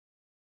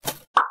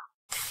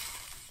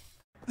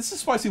This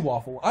is Spicy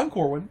Waffle. I'm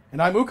Corwin.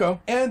 And I'm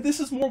Uko. And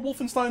this is more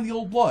Wolfenstein the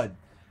Old Blood.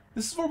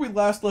 This is where we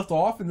last left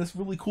off in this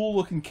really cool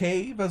looking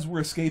cave as we're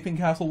escaping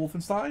Castle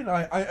Wolfenstein.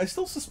 I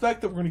still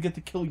suspect that we're going to get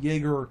to kill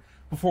Jaeger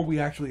before we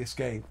actually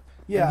escape.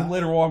 Yeah. And then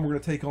later on we're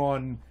going to take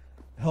on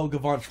Helga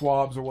von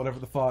Schwab's or whatever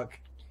the fuck.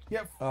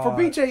 Yeah, for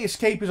BJ,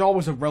 escape is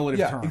always a relative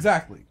term. Yeah,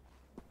 exactly.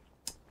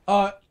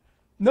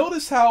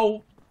 Notice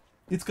how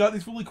it's got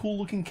these really cool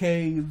looking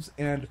caves,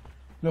 and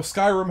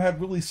Skyrim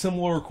had really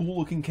similar cool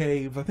looking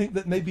caves. I think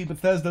that maybe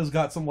Bethesda's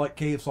got some like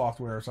cave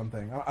software or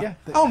something. I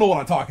don't know what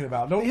I'm talking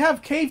about. They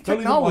have cave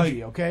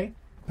technology, okay?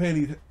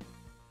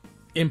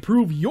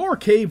 Improve your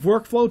cave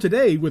workflow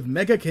today with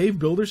Mega Cave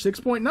Builder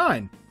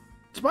 6.9.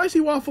 Spicy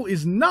Waffle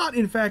is not,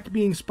 in fact,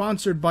 being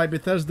sponsored by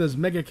Bethesda's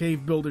Mega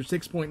Cave Builder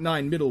 6.9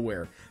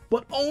 middleware,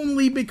 but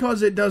only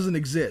because it doesn't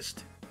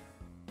exist.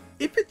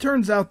 If it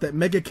turns out that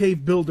Mega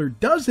Cave Builder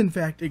does, in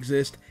fact,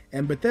 exist,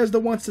 and Bethesda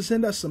wants to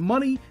send us some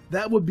money,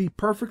 that would be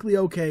perfectly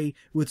okay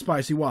with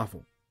Spicy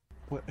Waffle.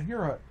 What?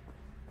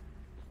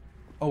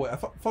 Oh, wait, I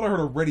thought I heard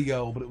a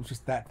radio, but it was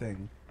just that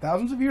thing.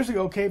 Thousands of years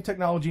ago, cave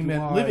technology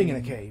meant living in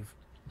a cave.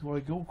 Do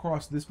I go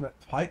across this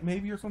pipe,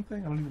 maybe, or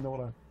something? I don't even know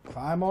what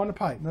Climb on the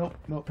pipe. Nope,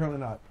 apparently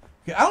not.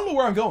 Okay, I don't know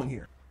where I'm going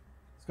here.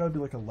 It's got to be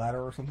like a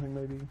ladder or something,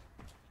 maybe.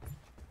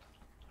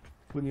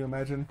 Wouldn't you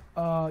imagine?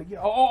 Yeah.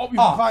 Oh, you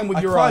can climb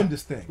with your climb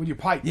this thing with your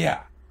pipe.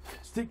 Yeah.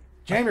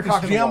 Jam your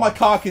cock. Jam my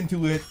cock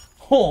into it.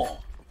 Huh.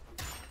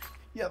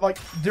 Yeah, like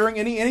during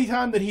any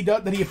time that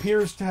he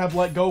appears to have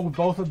let go with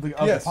both of the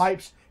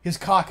pipes, his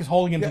cock is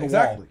holding him to the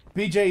wall.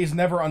 BJ is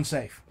never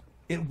unsafe.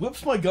 It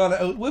whips my gun.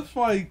 It whips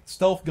my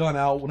stealth gun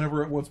out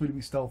whenever it wants me to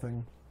be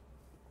stealthing.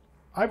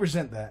 I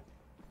resent that.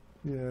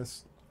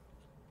 Yes.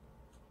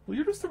 Well,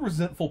 you're just a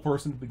resentful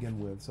person to begin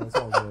with, so it's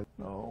all good.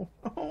 No,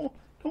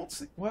 don't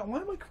see. Well, why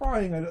am I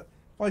crying?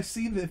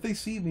 If they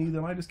see me,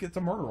 then I just get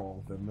to murder all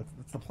of them.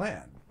 That's the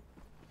plan.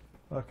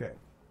 Okay.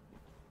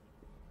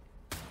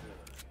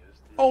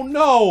 Oh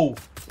no!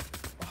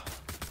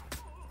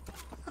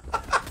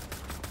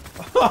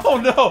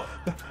 Oh no!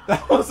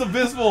 That was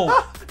abysmal.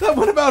 That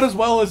went about as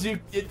well as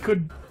it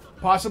could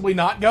possibly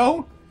not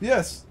go.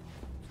 Yes.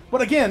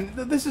 But again,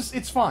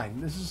 it's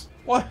fine. This is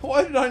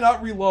why did I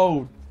not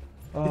reload?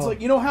 It's like,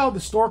 you know how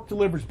the stork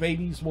delivers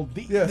babies? Well,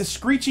 the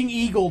screeching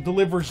eagle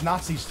delivers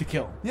Nazis to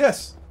kill.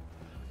 Yes.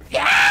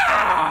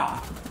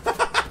 Yeah!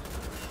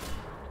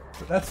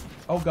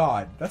 Oh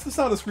god. That's the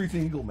sound a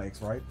screeching eagle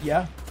makes, right?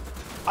 Yeah.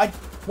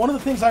 One of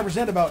the things I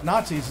resent about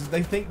Nazis is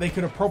they think they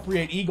could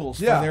appropriate eagles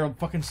for their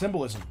fucking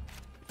symbolism.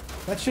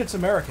 That shit's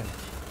American.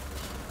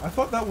 I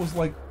thought that was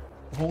like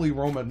Holy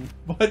Roman,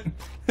 but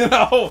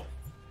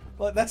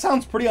Well, that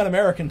sounds pretty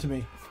un-American to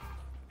me.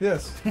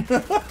 Yes.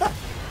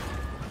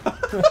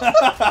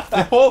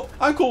 Well,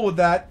 I'm cool with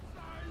that.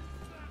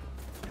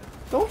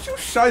 Don't you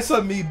shice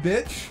on me,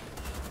 bitch.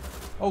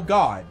 Oh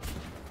god.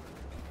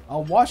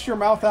 I'll wash your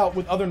mouth out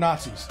with other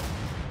Nazis.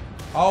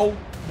 I'll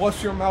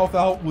wash your mouth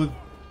out with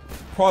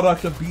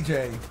product of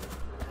BJ.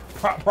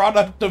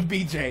 Product of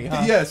BJ,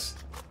 huh? Yes.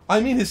 I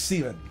mean his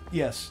semen.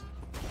 Yes.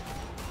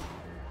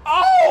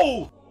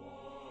 Oh!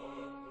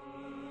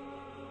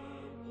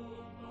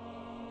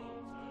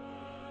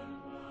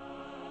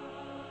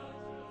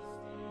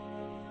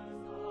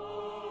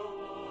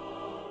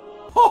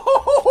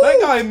 That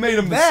guy made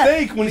a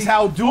mistake when he's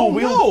how dual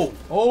wield. No.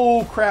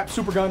 Oh crap!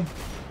 Supergun.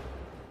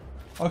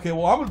 Okay,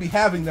 well I'm gonna be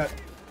having that.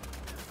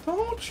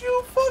 Don't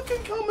you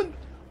fucking come and...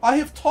 I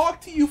have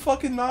talked to you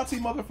fucking Nazi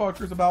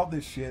motherfuckers about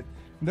this shit,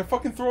 and they're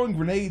fucking throwing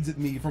grenades at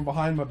me from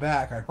behind my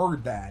back. I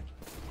heard that.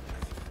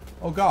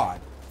 Oh god.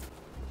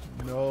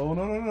 No.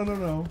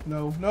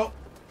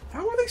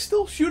 How are they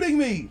still shooting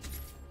me?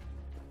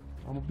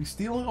 I'm gonna be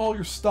stealing all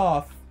your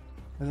stuff,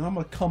 and then I'm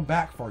gonna come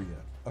back for you.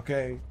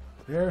 Okay?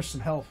 There's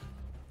some health.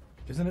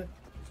 Isn't it?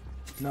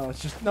 No,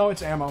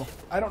 it's ammo.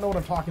 I don't know what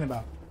I'm talking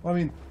about. I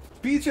mean,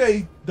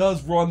 BJ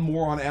does run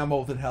more on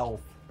ammo than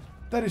health.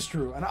 That is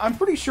true, and I'm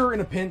pretty sure in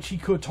a pinch he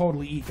could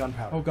totally eat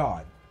gunpowder. Oh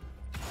god.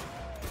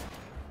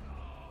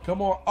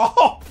 Come on.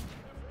 Oh!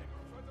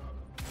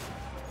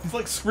 He's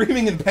like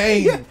screaming in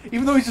pain. Yeah,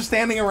 even though he's just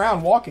standing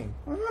around walking.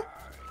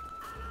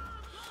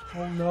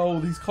 Oh no,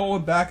 he's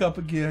calling back up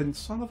again.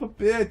 Son of a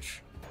bitch.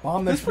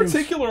 This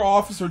particular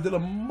officer did a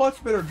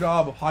much better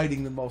job of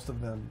hiding than most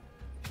of them.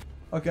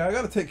 Okay, I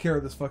gotta take care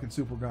of this fucking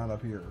supergun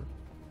up here.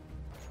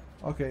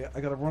 Okay,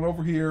 I gotta run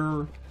over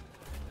here.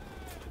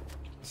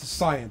 This is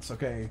science,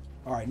 okay?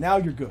 Alright, now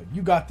you're good.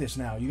 You got this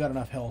now. You got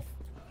enough health.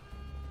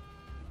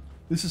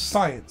 This is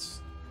science,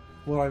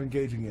 what I'm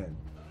engaging in.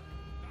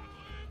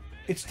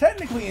 It's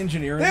technically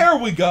engineering. There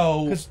we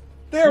go!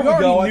 There we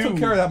go, I took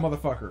care of that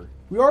motherfucker.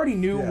 We already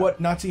knew what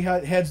Nazi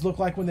heads look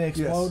like when they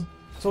explode. Yes.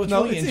 So it's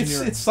really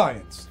engineering. It's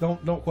science.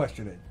 Don't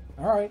question it.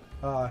 Alright.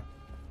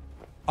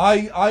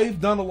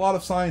 I've done a lot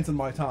of science in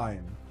my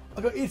time.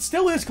 It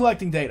still is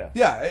collecting data.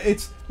 Yeah,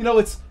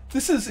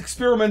 this is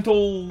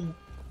experimental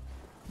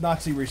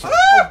Nazi research.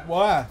 Ah! Oh,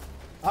 wow.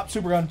 Up,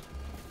 supergun.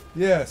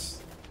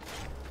 Yes.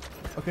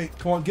 Okay,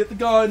 come on, get the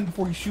gun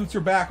before he shoots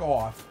your back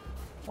off.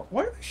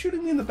 Why are they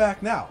shooting me in the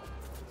back now?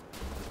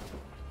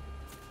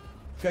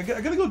 I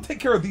gotta go take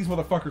care of these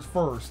motherfuckers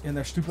first. And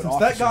their stupid Since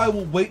officer. that guy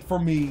will wait for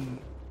me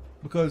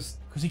because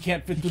he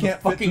can't fit he through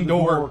can't the fit fucking through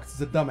the door. because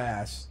he's a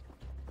dumbass.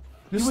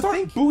 Just would start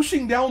think-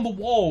 booshing down the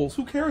walls.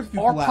 Who cares if you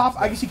Or collapse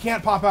pop. I guess he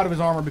can't pop out of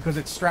his armor because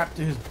it's strapped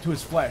to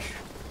his flesh.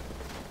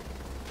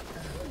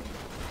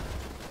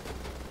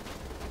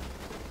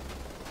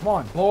 Come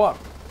on, blow up.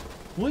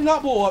 Will he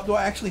not blow up? Do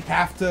I actually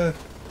have to?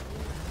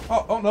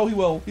 Oh no, he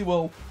will. He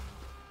will.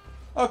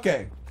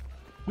 Okay,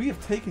 we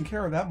have taken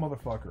care of that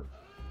motherfucker.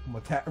 I'm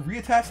gonna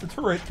reattach the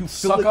turret to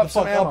fill it the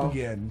fuck up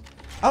again.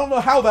 I don't know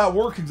how that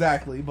works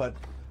exactly, but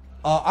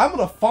I'm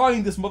gonna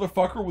find this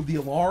motherfucker with the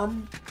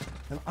alarm,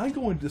 and I'm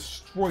going to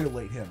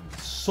destroylate him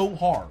so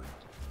hard.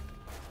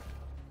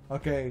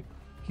 Okay,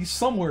 he's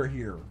somewhere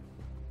here,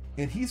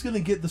 and he's gonna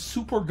get the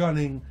super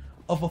gunning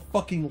of a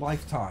fucking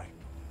lifetime.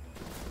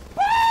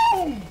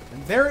 Boom!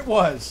 And there it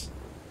was.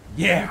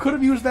 Yeah. You could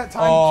have used that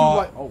time to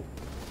like. Oh.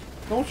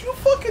 Don't you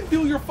fucking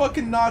do your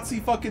fucking Nazi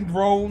fucking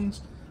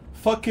drones,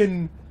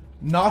 fucking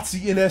Nazi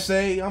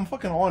NSA. I'm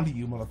fucking on to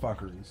you,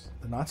 motherfuckers.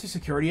 The Nazi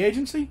Security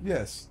Agency?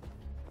 Yes.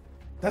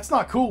 That's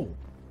not cool.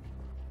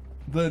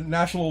 The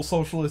National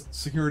Socialist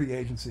Security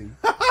Agency.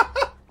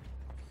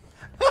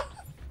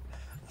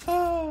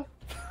 The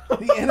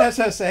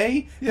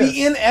NSSA? Yes.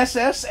 The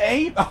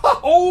NSSA?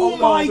 Oh,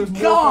 my there's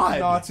more god! fucking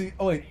Nazi.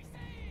 Oh wait,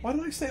 why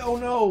did I say oh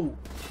no?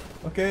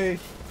 Okay,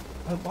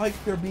 I like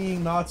there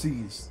being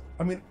Nazis.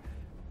 I mean,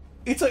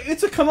 it's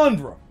a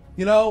conundrum,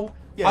 you know.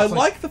 Yeah, I it's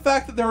like the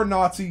fact that there are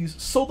Nazis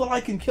so that I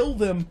can kill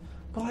them,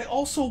 but I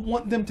also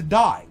want them to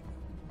die.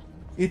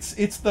 It's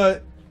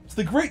the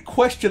great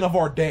question of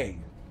our day.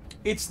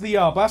 It's the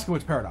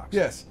Blazkowicz Paradox.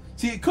 Yes.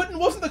 See,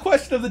 wasn't the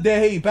question of the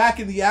day back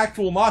in the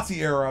actual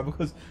Nazi era,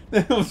 because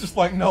it was just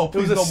like, no,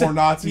 please no more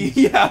Nazis.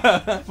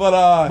 Yeah.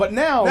 But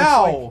now,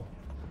 it's like,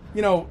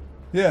 you know,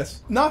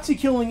 yes, Nazi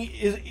killing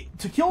is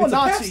to kill It's a a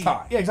Nazi.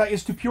 pastime. Yeah, exactly.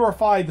 Is to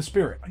purify the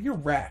spirit. you're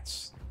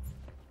rats.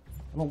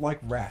 I don't like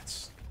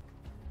rats.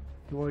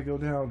 Do I go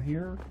down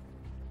here?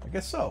 I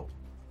guess so.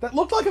 That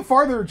looked like a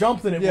farther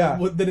jump than it Yeah.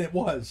 than it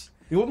was.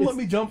 It wouldn't let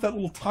me jump that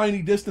little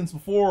tiny distance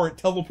before it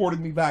teleported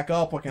me back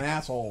up like an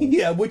asshole.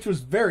 Yeah, which was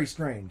very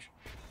strange.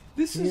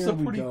 This is Here a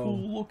we pretty go. cool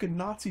looking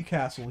Nazi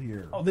castle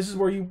here. Oh, this is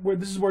where you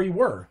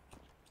were.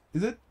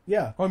 Is it?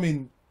 Yeah. I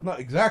mean, not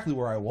exactly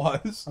where I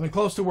was. I mean,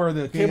 close to where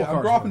the Okay, cable I'm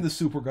cars dropping were. the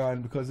super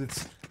gun because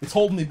it's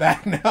holding me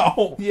back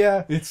now.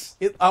 Yeah, It's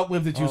it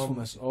outlived its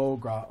usefulness. Oh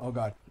god. Oh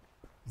god.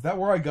 is that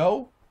where I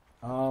go?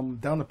 Down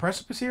the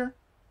precipice here.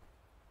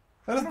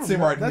 That doesn't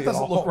seem right to That me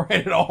doesn't at all. look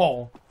right at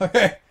all.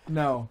 Okay.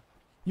 No,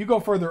 you go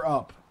further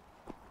up.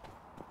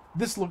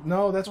 This look.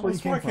 No, that's where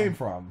That's you where I came came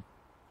from.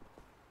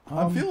 from.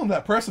 I'm feeling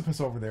that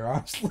precipice over there,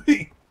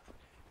 honestly.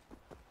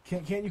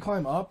 Can't you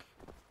climb up?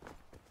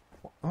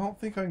 I don't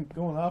think I'm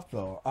going up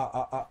though.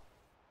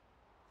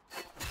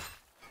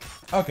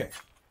 Okay,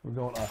 we're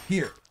going up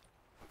here.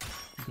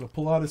 I'm gonna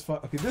pull out his.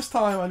 Okay, this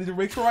time I need to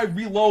make sure I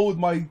reload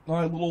my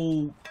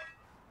little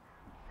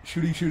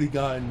shooty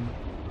gun.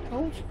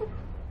 Don't you?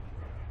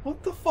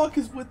 What the fuck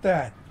is with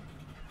that?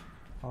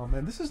 Oh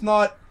man, this is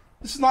not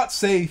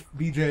safe,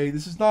 BJ.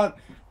 This is not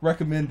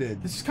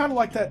recommended. This is kind of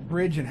like that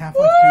bridge in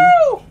Half-Life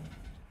 2.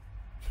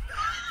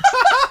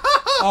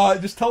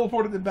 It just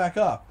teleported him back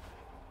up.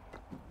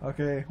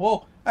 Okay,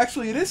 well,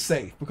 actually it is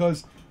safe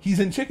because he's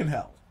in chicken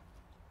hell.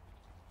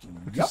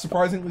 Which is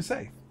surprisingly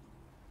safe.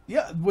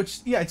 Yeah,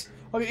 it's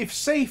okay. If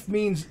safe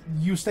means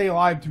you stay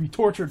alive to be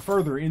tortured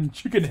further in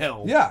chicken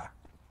hell. Yeah.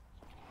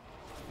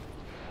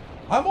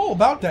 I'm all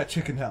about that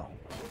chicken hell.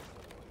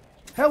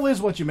 Hell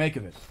is what you make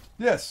of it.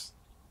 Yes.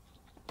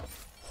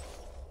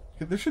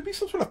 There should be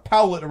some sort of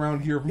pallet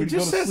around here for me It to go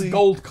just to says sleep.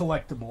 gold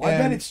collectible. I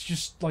bet And- it's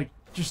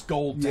just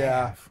gold to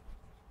Yeah. have.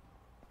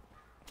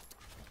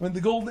 I mean,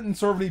 the gold didn't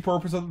serve any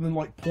purpose other than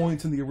like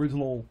points in the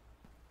original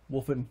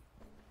Wolfen.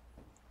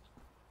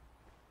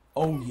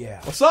 Oh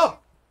yeah. What's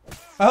up?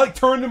 I like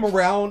turned him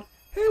around.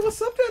 Hey,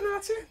 what's up there,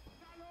 Nazi?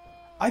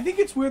 I think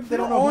it's weird that they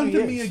They're don't know on who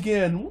to he me is.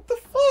 again. What the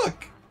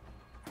fuck?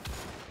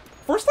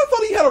 First I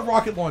thought he had a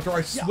rocket launcher,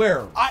 I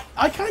swear.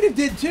 I kind of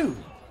did too.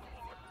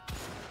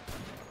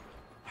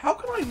 How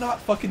can I not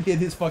fucking hit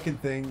his fucking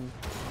thing?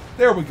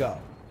 There we go.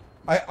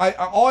 I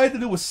all I had to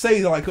do was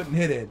say that I couldn't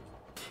hit it,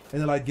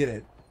 and then I'd get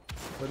it.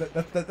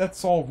 But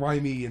that's all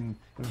rhymey and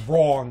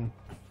wrong.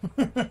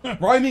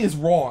 Rhyming is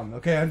wrong.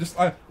 Okay,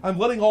 I'm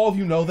letting all of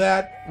you know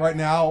that right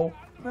now.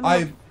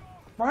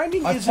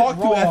 Rhyming I've isn't talked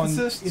to wrong.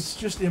 ethicists. It's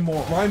just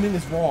immoral. Rhyming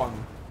is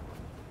wrong.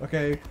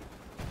 Okay.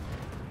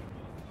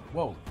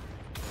 Whoa.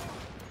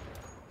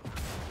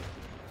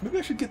 Maybe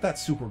I should get that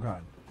super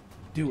gun.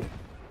 Do it.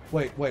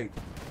 Wait.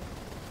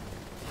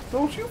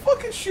 Don't you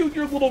fucking shoot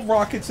your little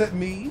rockets at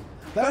me.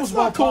 That That's was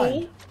not well cool.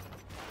 timed.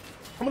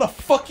 I'm gonna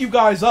fuck you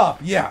guys up.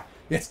 Yeah,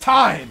 it's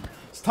time.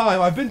 It's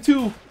time. I've been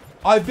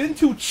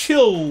too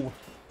chill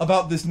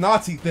about this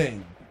Nazi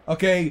thing.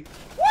 Okay.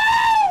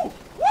 Woo!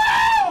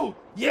 Woo!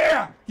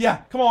 Yeah.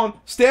 Come on.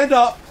 Stand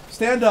up.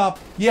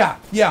 Yeah.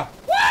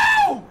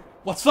 Woo!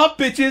 What's up,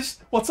 bitches?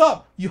 What's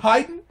up? You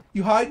hiding?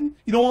 You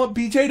don't want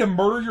BJ to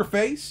murder your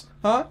face?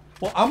 Huh?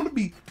 Well, I'm gonna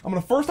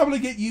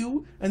get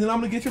you, and then I'm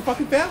gonna get your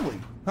fucking family.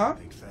 Huh?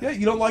 Exactly. Yeah,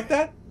 you don't like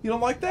that? You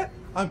don't like that?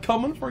 I'm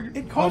coming for you.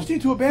 It caused you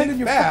to abandon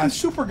your fucking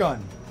super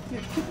gun. Yeah,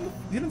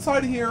 get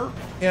inside of here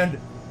and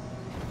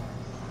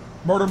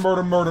murder,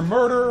 murder, murder,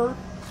 murder.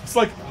 It's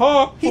like,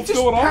 huh? He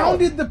just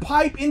pounded the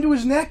pipe into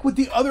his neck with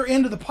the other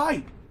end of the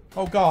pipe.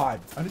 Oh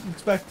God, I didn't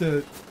expect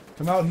to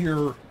come out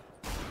here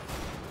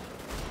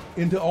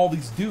into all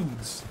these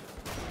dudes.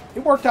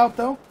 It worked out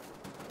though.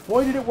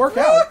 Boy, did it work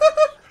out.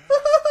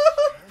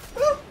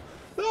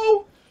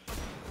 No.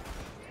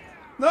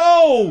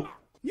 No.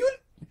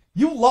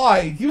 You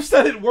lied. You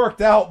said it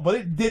worked out, but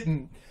it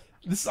didn't.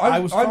 I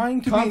was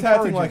trying to be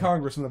contacting my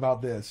congressman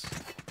about this.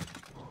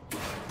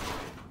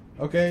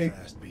 Okay,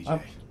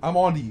 I'm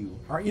on to you.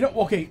 All right,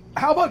 okay.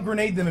 How about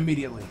grenade them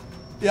immediately?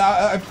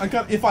 Yeah, I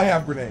got. If I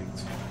have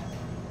grenades,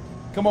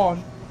 come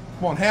on,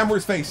 hammer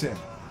his face in.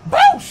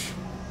 Boosh!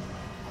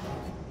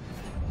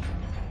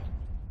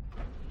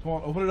 Come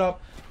on, open it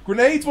up.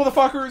 Grenades,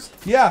 motherfuckers!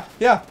 Yeah.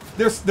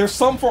 There's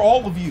some for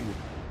all of you,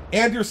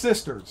 and your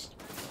sisters.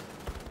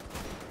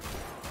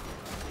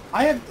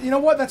 I have. You know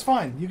what? That's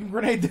fine. You can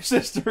grenade their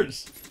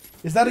sisters.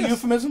 Is that a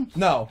euphemism?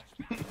 No.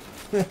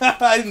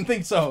 I didn't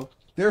think so.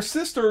 Their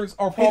sisters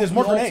are probably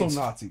also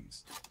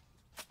Nazis.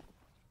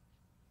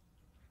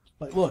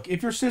 Like, look,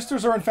 if your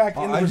sisters are in fact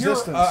in the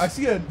resistance... I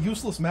see a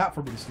useless map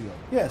for me to steal.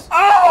 Yes.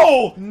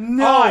 Oh!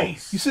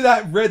 Nice! Oh, you see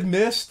that red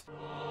mist?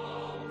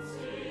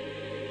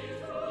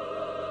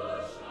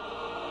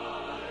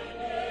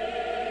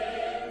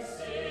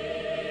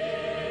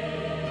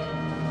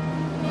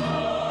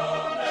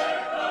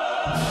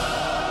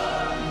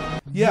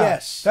 Yeah,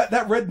 yes.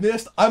 That red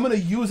mist, I'm going to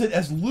use it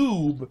as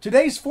lube.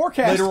 Today's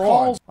forecast later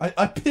calls... on.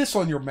 I piss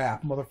on your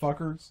map,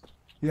 motherfuckers.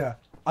 Yeah,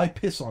 I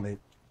piss on it.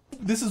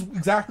 This is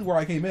exactly where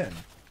I came in.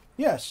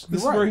 Yes,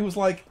 This is where he was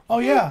like, oh,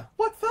 yeah.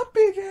 What's up,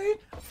 BJ?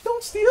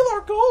 Don't steal our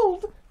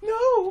gold.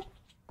 No.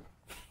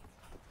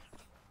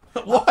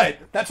 What?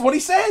 That's what he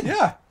said.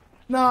 Yeah.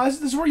 No,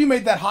 this is where you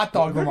made that hot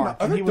dog remark.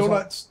 Are there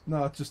donuts?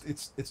 No,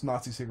 it's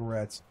Nazi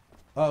cigarettes.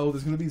 Uh-oh,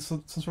 there's going to be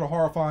some sort of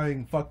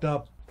horrifying, fucked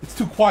up... It's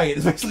too quiet,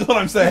 is basically what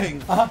I'm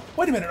saying.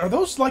 Wait a minute, are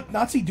those like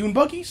Nazi dune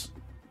buggies?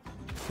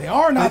 They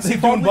are Nazi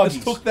dune buggies.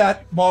 They just took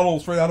that model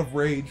straight out of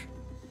Rage.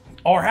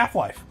 Or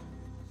Half-Life.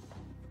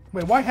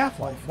 Wait, why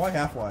Half-Life? Why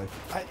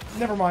Half-Life?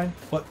 Never mind.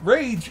 But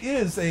Rage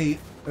is a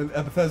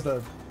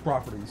Bethesda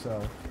property,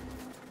 so...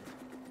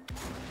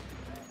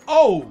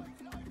 Oh!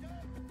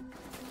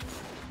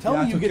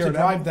 Tell me you get to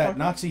drive that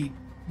Nazi,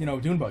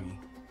 dune buggy.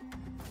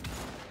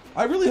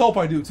 I really hope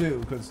I do, too,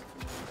 because...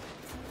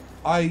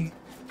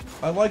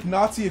 I like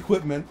Nazi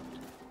equipment,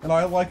 and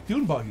I like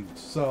dune buggies,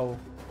 so...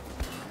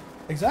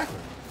 Exactly.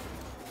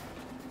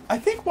 I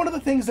think one of the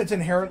things that's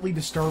inherently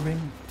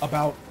disturbing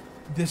about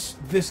this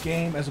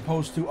game, as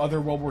opposed to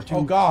other World War II...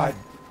 Oh, God.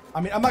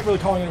 I mean, I'm not really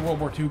calling it a World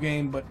War II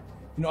game, but,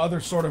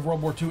 other sort of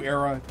World War II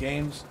era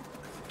games.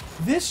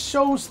 This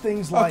shows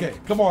things like... Okay,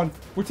 come on.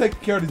 We're taking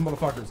care of these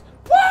motherfuckers.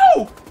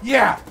 Woo!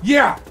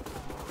 Yeah!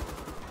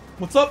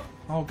 What's up?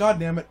 Oh, God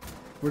damn it.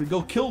 We're gonna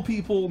go kill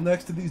people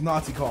next to these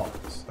Nazi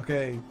cars,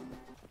 okay?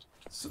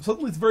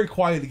 Suddenly it's very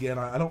quiet again.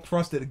 I don't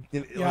trust it.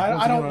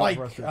 I don't like.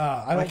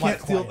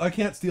 I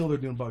can't steal their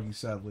dune buggies,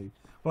 sadly,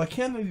 but I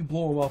can maybe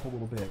blow them up a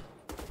little bit.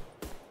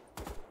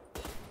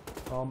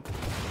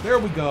 There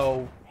we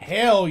go.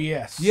 Hell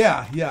yes.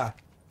 Yeah.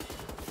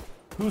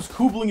 Who's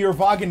Kubling your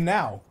Wagen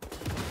now?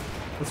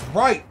 That's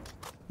right.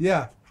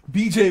 Yeah,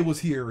 BJ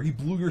was here. He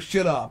blew your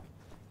shit up,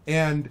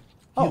 and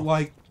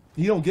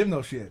he don't give no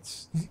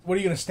shits. What are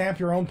you gonna stamp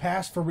your own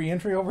pass for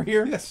re-entry over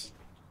here? Yes.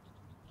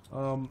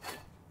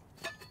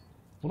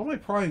 What am I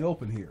prying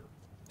open here?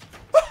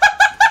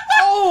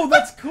 Oh,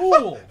 that's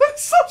cool!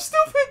 That's so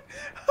stupid!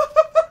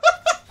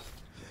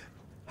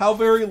 How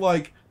very,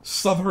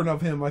 southern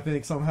of him, I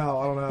think, somehow.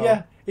 I don't know.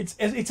 Yeah, it's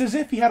as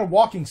if he had a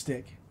walking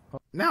stick.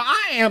 Now,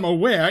 I am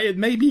aware it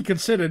may be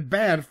considered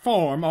bad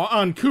form or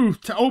uncouth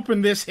to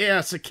open this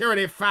here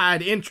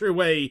security-fied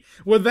entryway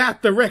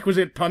without the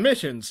requisite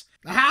permissions.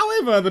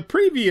 However, the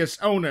previous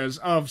owners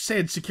of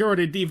said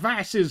security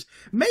devices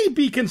may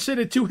be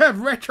considered to have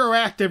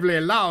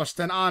retroactively lost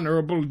an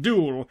honorable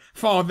duel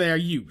for their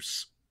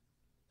use.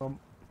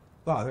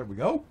 There we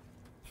go.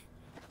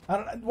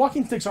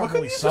 Walking sticks aren't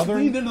really southern. Just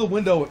leaned into the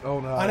window. Oh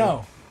no! I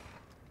know.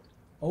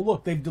 Oh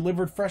look, they've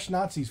delivered fresh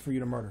Nazis for you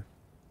to murder.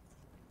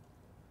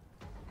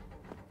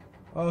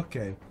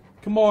 Okay,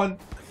 come on.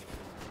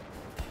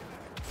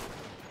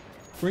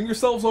 Bring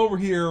yourselves over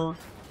here.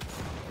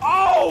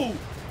 Oh!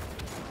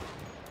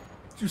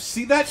 Did you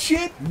see that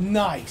shit?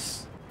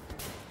 Nice.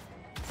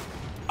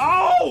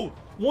 Oh!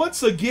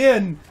 Once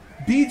again,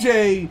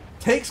 BJ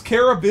takes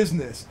care of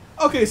business.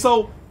 Okay,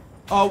 so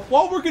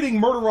while we're getting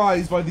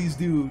murderized by these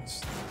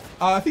dudes,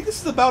 I think this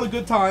is about a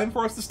good time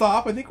for us to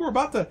stop. I think we're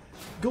about to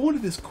go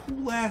into this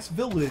cool-ass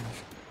village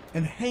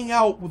and hang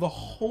out with a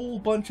whole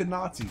bunch of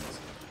Nazis.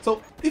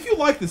 So, if you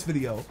like this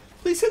video,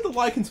 please hit the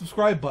like and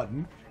subscribe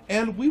button,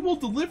 and we will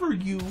deliver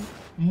you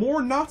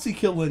more Nazi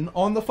killing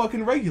on the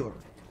fucking regular.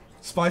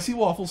 Spicy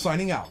Waffle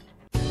signing out.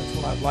 That's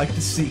what I'd like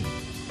to see.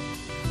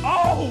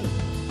 Oh! Oh!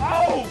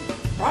 Oh!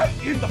 Right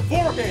in the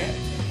forehead!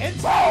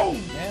 It's Boom!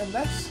 Man,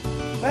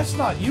 that's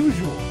not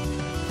usual.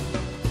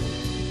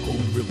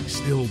 Hold really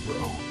still,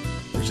 bro.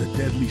 There's a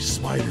deadly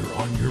spider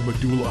on your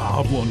medulla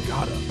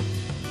oblongata.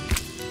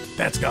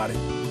 That's got it.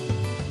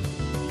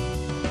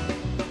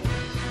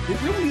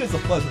 It really is a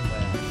pleasant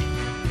laugh.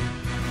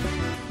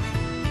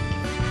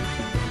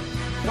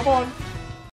 Come on.